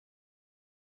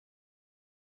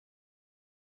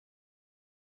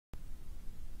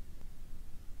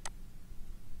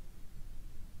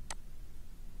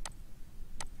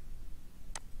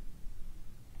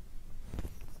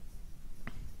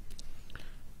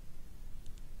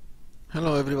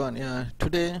Hello everyone.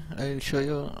 Today I will show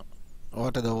you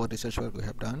what are the research work we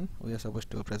have done. We are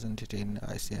supposed to present it in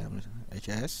ICM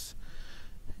HIS.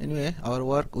 Anyway, our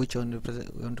work which we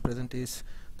want to present is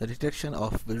the detection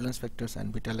of virulence factors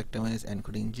and beta lactamase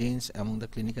encoding genes among the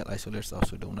clinical isolates of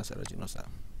Pseudomonas aeruginosa.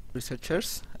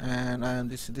 Researchers, and I am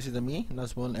this is the me,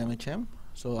 Nazmul MHM.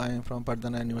 So I am from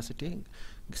Pardana University,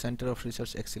 Center of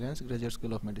Research Excellence, Graduate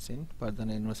School of Medicine,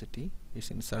 Pardana University.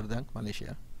 It's in Sardang,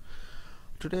 Malaysia.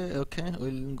 Today,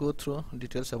 we'll go through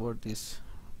details about this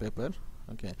paper.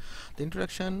 The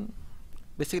introduction,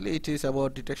 basically it is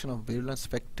about detection of virulence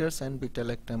factors and beta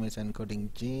lactamase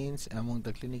encoding genes among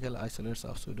the clinical isolates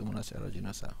of Pseudomonas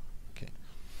aeruginosa.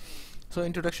 So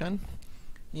introduction: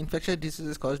 infectious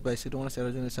diseases caused by Pseudomonas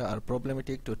aeruginosa are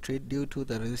problematic to treat due to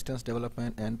the resistance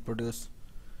development and produce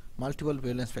multiple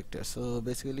virulence factors. So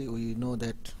basically we know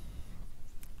that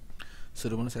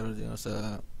Pseudomonas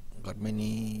aeruginosa got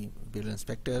many virulence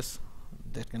factors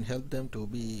that can help them to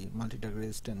be multi-drug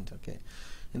resistant.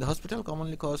 In the hospital,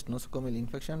 commonly caused nosocomial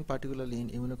infection, particularly in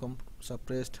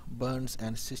immunosuppressed burns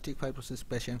and cystic fibrosis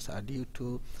patients, are due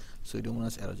to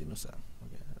Pseudomonas aeruginosa.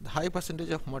 The high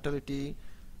percentage of mortality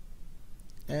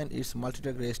and its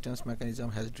multi-drug resistance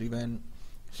mechanism has driven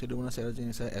Pseudomonas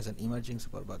aeruginosa as an emerging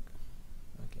superbug.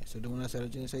 Pseudomonas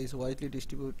aeruginosa is widely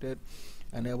distributed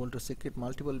and able to secrete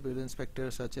multiple virulence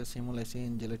factors such as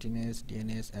hemolysin, gelatinase,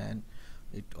 DNase, and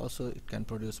it can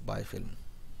produce biofilm.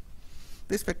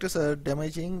 These factors are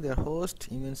damaging their host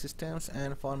immune systems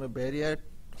and form a barrier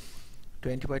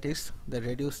to antibiotics that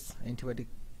reduce antibiotic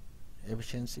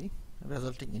efficiency,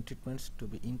 resulting in treatments to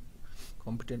be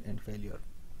incompetent and failure.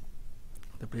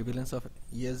 The prevalence of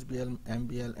ESBL,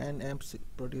 MBL, and AMPS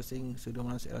producing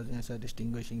Pseudomonas aeruginosa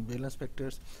distinguishing virulence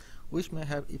factors, which may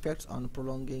have effects on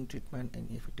prolonging treatment and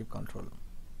effective control.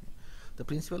 The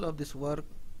principle of this work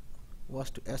was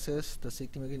to assess the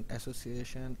significant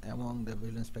association among the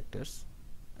virulence factors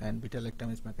and beta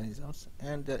lactamase mechanisms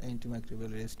and their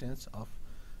antimicrobial resistance of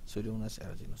Pseudomonas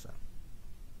aeruginosa.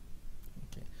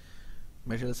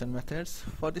 Materials and methods.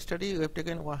 For this study, we have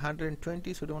taken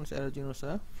 120 Pseudomonas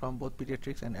aeruginosa from both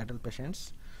pediatrics and adult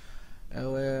patients.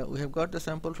 We have got the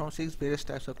sample from 6 various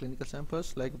types of clinical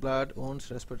samples like blood,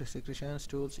 wounds, respiratory secretions,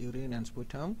 stools, urine, and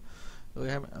sputum. We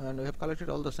have collected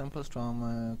all the samples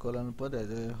from Kuala Lumpur. There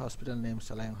is a hospital named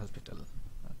Salayang Hospital.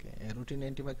 A routine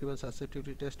antimicrobial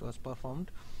susceptibility test was performed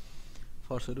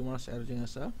for Pseudomonas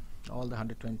aeruginosa, all the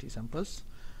 120 samples,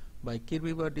 by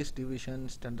Kirby-Bird distribution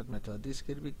standard method. This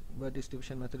Kirby-Bird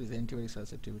distribution method is antibiotic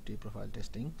susceptibility profile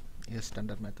testing. Is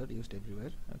standard method used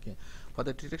everywhere. For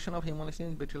the detection of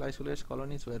hemolysin, bacterial isolates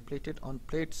colonies were plated on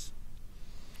plates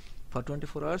for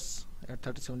 24 hours at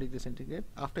 37 degrees centigrade.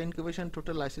 After incubation,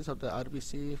 total lysis of the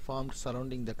RBC formed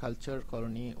surrounding the culture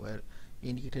colony were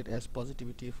indicated as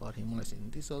positivity for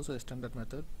hemolysin. This is also a standard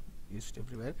method used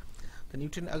everywhere. The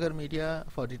nutrient agar media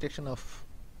for detection of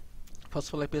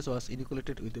phospholipase was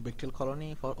inoculated with the bacterial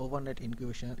colony for overnight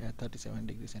incubation at 37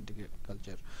 degrees centigrade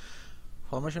culture.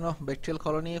 Formation of bacterial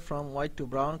colony from white to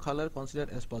brown color considered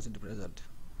as positive result.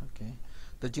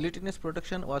 The gelatinous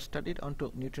production was studied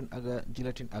onto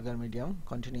gelatin agar medium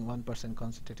containing 1%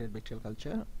 concentrated bacterial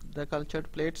culture. The cultured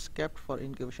plates kept for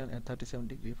incubation at 37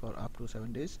 degrees for up to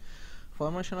 7 days.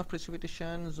 Formation of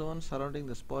precipitation zone surrounding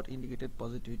the spot indicated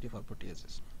positivity for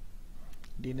proteases.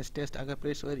 DNase test agar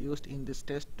plates were used in this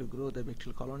test to grow the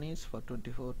bacterial colonies for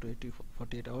 24 to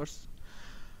 48 hours.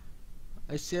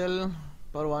 HCl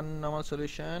per 1 normal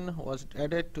solution was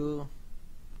added to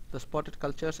the spotted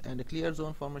cultures and a clear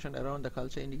zone formation around the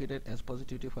culture indicated as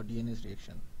positivity for DNase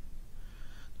reaction.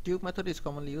 Tube method is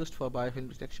commonly used for biofilm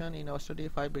detection. In our study,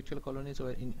 5 bacterial colonies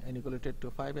were inoculated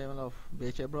to 5 ml of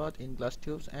BHA broth in glass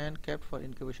tubes and kept for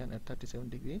incubation at 37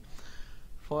 degrees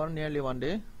for nearly 1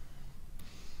 day.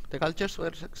 The cultures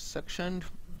were suctioned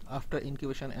after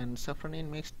incubation and safranin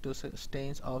mixed to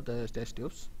stains of the test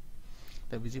tubes.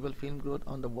 The visible film growth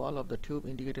on the wall of the tube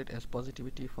indicated as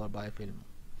positivity for biofilm.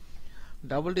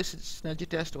 Double disc synergy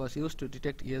test was used to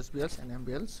detect ESBLs and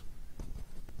MBLs.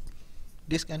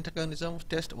 Disc antagonism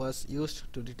test was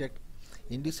used to detect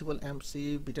inducible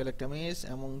MC beta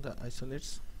lactamase among the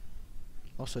isolates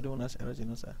of Pseudomonas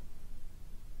aeruginosa.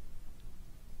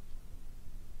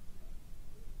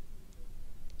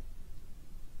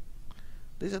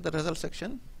 This is the result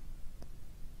section.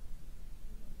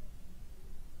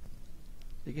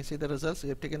 You can see the results. We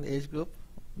have taken the age group.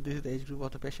 This is the age group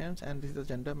of the patients, and this is the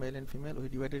gender, male and female. We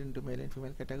divided into male and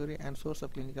female category, and source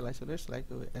of clinical isolates like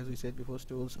as we said before,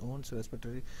 stools, wounds,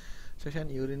 respiratory section,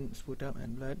 urine, sputum,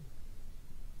 and blood.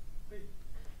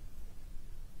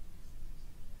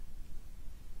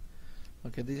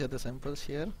 These are the samples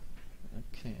here.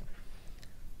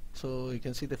 So you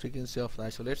can see the frequency of the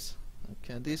isolates.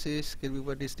 Okay, this is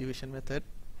Kirby distribution method.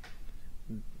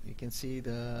 You can see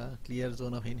the clear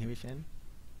zone of inhibition.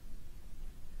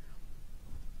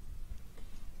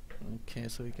 Okay,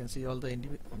 so you can see all the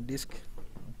disc.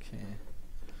 Okay,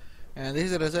 and this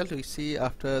is the result we see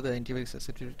after the antibiotic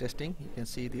susceptibility testing. You can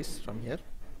see this from here,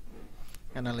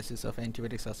 analysis of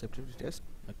antibiotic susceptibility test.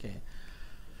 Okay,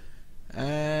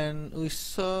 and we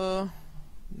saw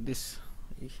this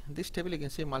table. You can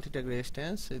see multi-drug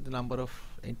resistance, the number of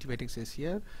antibiotics is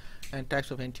here, and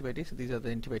types of antibiotics, these are the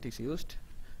antibiotics used,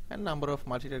 and number of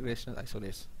multi-drug resistance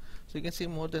isolates. So you can see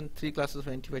more than 3 classes of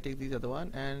antibiotics, these are the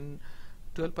one, and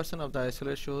 12% of the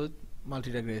isolates showed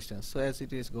multi-drug resistance. So as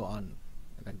it is go on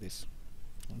like this,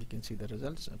 and you can see the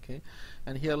results. Okay,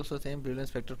 and here also same virulence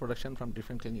vector production from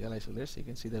different clinical isolates. You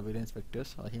can see the virulence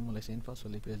vectors, hemolysin,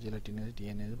 phospholipase, gelatinase,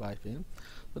 DNA, biofilm.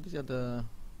 So these are the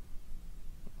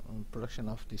production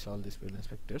of all these virulence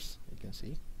vectors, you can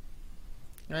see.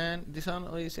 And this one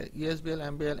is USBL,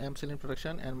 MBL, ampicillin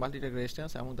production and multi-drug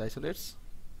resistance among the isolates.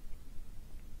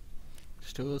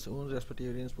 Stools, wounds, respiratory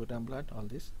urine, sputum, blood, all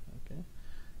this. Okay,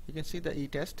 you can see the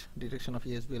E-test, detection of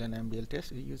USBL and MBL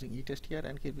test. We're using E-test here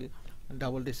and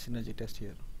double this synergy test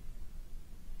here.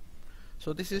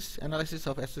 So this is analysis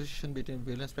of association between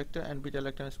virulence vector and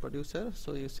beta-lactamase producer.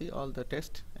 So you see all the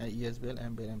tests, ESBL,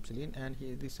 MBL, ampicillin, and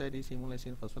here this side is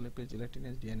hemolysin, phospholipase,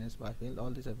 gelatinase, DNase, biofilm. All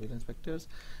these are virulence vectors,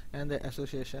 and the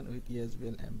association with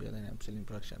ESBL, MBL, and ampicillin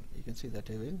production. You can see the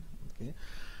table. Okay.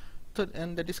 So,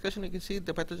 and the discussion, you can see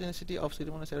the pathogenicity of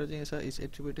Pseudomonas aeruginosa is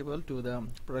attributable to the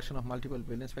production of multiple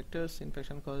virulence vectors.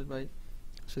 Infection caused by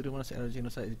Pseudomonas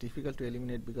aeruginosa is difficult to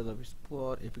eliminate because of its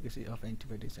poor efficacy of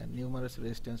antibiotics and numerous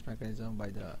resistance mechanisms by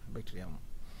the bacterium.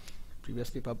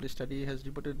 Previously published study has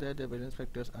reported that the virulence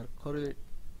factors are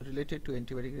related to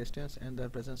antibiotic resistance, and the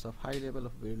presence of high level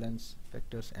of virulence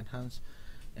factors enhance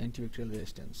antibacterial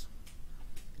resistance.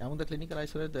 Among the clinical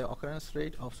isolates, the occurrence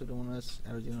rate of Pseudomonas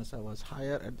aeruginosa was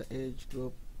higher at the age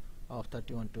group of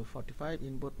 31 to 45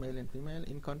 in both male and female.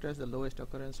 In contrast, the lowest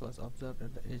occurrence was observed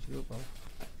at the age group of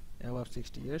above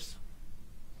 60 years.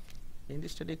 In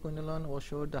this study, quinolone was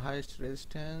showed the highest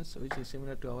resistance, which is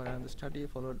similar to our another study,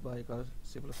 followed by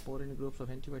cephalosporin groups of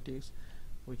antibiotics,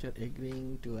 which are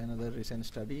agreeing to another recent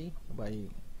study by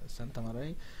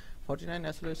Santamarai. 49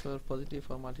 isolates were positive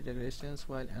for multi-drug resistance,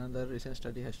 while another recent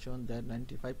study has shown that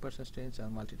 95% strains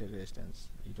are multi-drug resistance.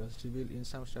 It was revealed in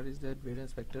some studies that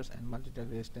virulence factors and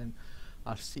multi-drug resistance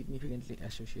are significantly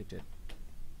associated.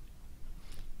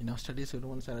 In our study,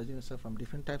 Pseudomonas aeruginosa from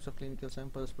different types of clinical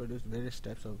samples produced various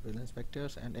types of virulence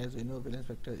factors, and as we know, virulence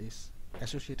factor is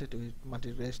associated with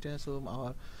multi-drug resistance, so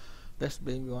our best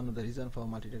being one of the reason for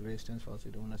multi-drug resistance for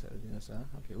Pseudomonas aeruginosa.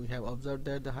 Okay, we have observed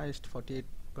that the highest 48%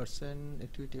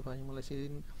 activity for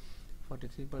hemolysin,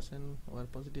 43% were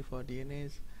positive for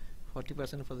DNase,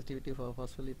 40% positivity for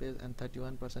phospholipase, and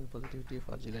 31% positivity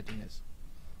for gelatinase.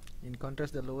 In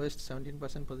contrast, the lowest 17%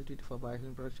 positivity for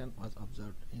biofilm production was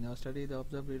observed. In our study, the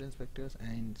observed virulence factors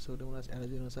and Pseudomonas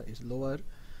aeruginosa is lower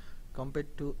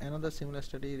compared to another similar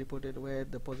study reported where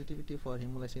the positivity for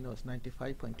hemolysin was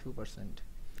 95.2%,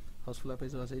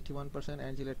 phospholipase was 81%,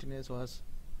 and gelatinase was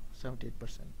 78%.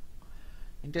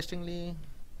 Interestingly,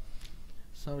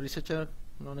 some researcher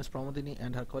known as Pramodini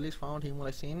and her colleagues found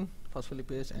hemolysin,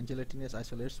 phospholipase, and gelatinase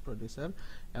isolates producer.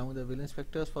 Among the virulence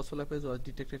factors, phospholipase was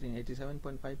detected in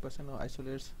 87.5% of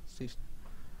isolates,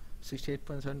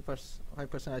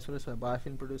 68.75% isolates were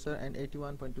biofilm producer, and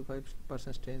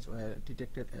 81.25% strains were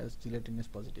detected as gelatinase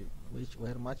positive, which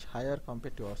were much higher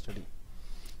compared to our study.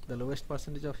 The lowest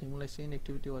percentage of hemolysin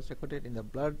activity was recorded in the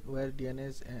blood, where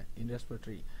DNase in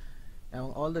respiratory.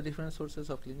 Among all the different sources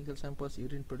of clinical samples,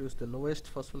 urine produced the lowest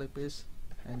phospholipase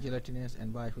and gelatinase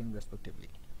and biofilm respectively.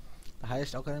 The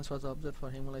highest occurrence was observed for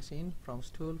hemolysin from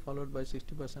stool, followed by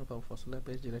 60% for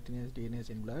phospholipase, gelatinase, DNase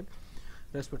in blood,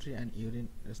 respiratory, and urine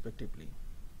respectively.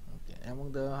 Okay.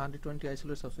 Among the 120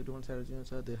 isolates of Pseudomonas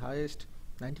aeruginosa, the highest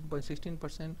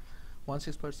 19.16%,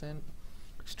 16%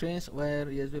 strains were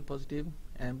ESBL positive,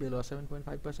 MBL was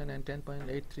 7.5%, and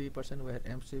 10.83% were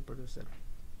MC producer.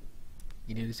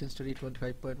 In a recent study,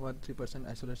 25.13%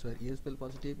 isolates were ESBL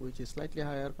positive, which is slightly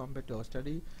higher compared to our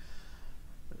study,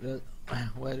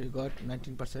 where we got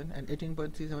 19%, and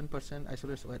 18.37%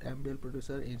 isolates were MBL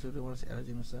producer in Pseudomonas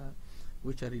aeruginosa,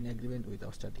 which are in agreement with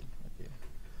our study. Okay.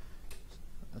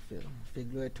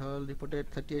 Figlo et al. Reported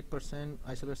 38%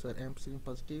 isolates were ampicillin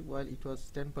positive, while it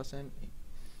was 10%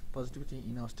 positivity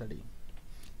in our study.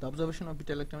 The observation of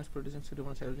beta-lactamase producing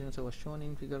Pseudomonas aeruginosa was shown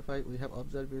in figure 5. We have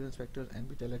observed virulence factors and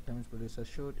beta-lactamase producers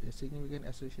showed a significant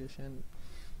association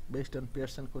based on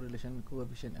Pearson correlation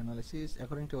coefficient analysis.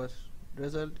 According to our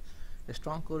result, A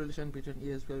strong correlation between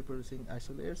ESBL producing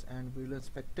isolates and virulence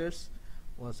factors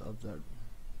was observed.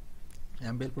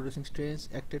 MBL producing strains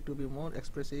acted to be more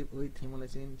expressive with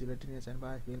hemolysin, gelatinous and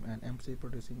biofilm, and MC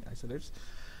producing isolates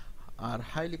are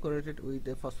highly correlated with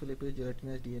the phospholipid,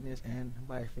 gelatinous, DNase and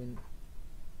biofilm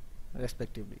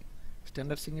respectively.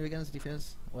 Standard significance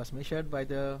difference was measured by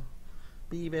the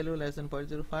p value less than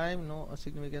 0.05. No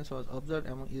significance was observed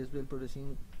among ESBL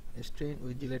producing a strain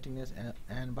with gelatinous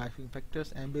and biofilm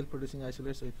factors, MBL producing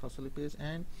isolates with phospholipids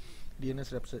and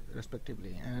DNase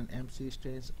respectively, and MC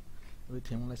strains with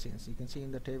hemolysins. You can see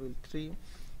in the table 3,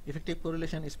 effective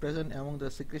correlation is present among the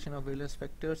secretion of virulence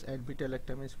factors and beta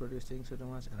lactamase producing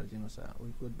Pseudomonas aeruginosa.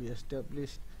 We could be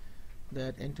established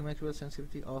that antimicrobial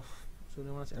sensitivity of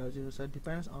Pseudomonas aeruginosa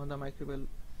depends on the microbial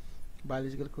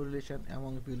biological correlation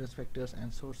among virulence factors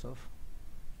and source of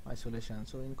isolation.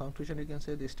 So in conclusion, you can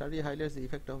say the study highlights the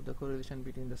effect of the correlation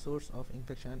between the source of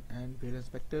infection and virulence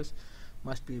factors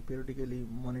must be periodically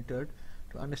monitored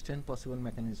to understand possible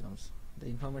mechanisms. The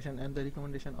information and the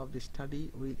recommendation of this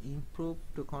study will improve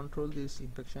to control these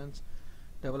infections,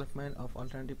 development of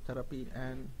alternative therapy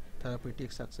and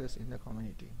therapeutic success in the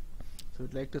community. So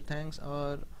we'd like to thank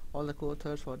all the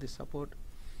co-authors for the support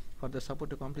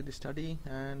to complete the study,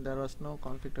 and there was no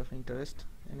conflict of interest.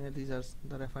 Anyway, these are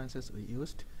the references we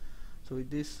used. So with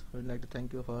this, we'd like to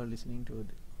thank you for listening to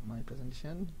my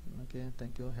presentation. Okay,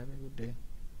 thank you. Have a good day.